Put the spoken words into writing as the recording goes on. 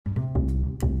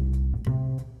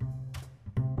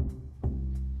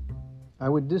I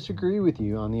would disagree with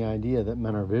you on the idea that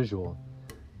men are visual.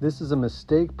 This is a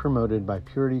mistake promoted by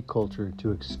purity culture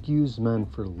to excuse men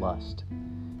for lust.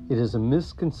 It is a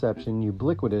misconception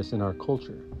ubiquitous in our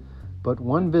culture, but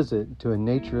one visit to a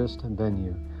naturist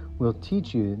venue will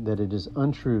teach you that it is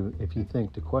untrue if you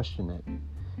think to question it.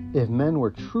 If men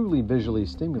were truly visually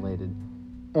stimulated,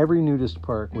 every nudist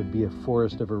park would be a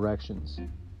forest of erections.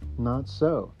 Not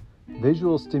so.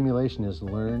 Visual stimulation is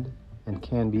learned and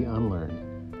can be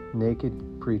unlearned.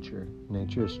 Naked Preacher,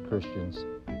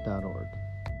 Naturist-Christians.org.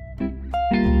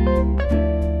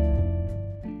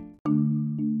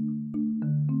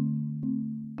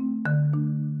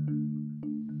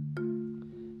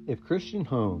 If Christian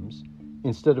homes,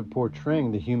 instead of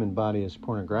portraying the human body as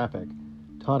pornographic,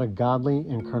 taught a godly,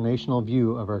 incarnational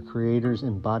view of our Creator's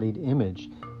embodied image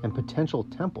and potential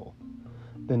temple,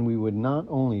 then we would not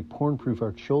only porn-proof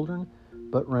our children,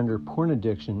 but render porn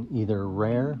addiction either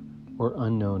rare or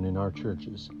unknown in our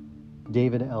churches.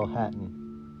 David L.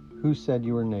 Hatton, Who Said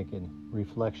You Were Naked?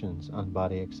 Reflections on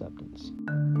Body Acceptance.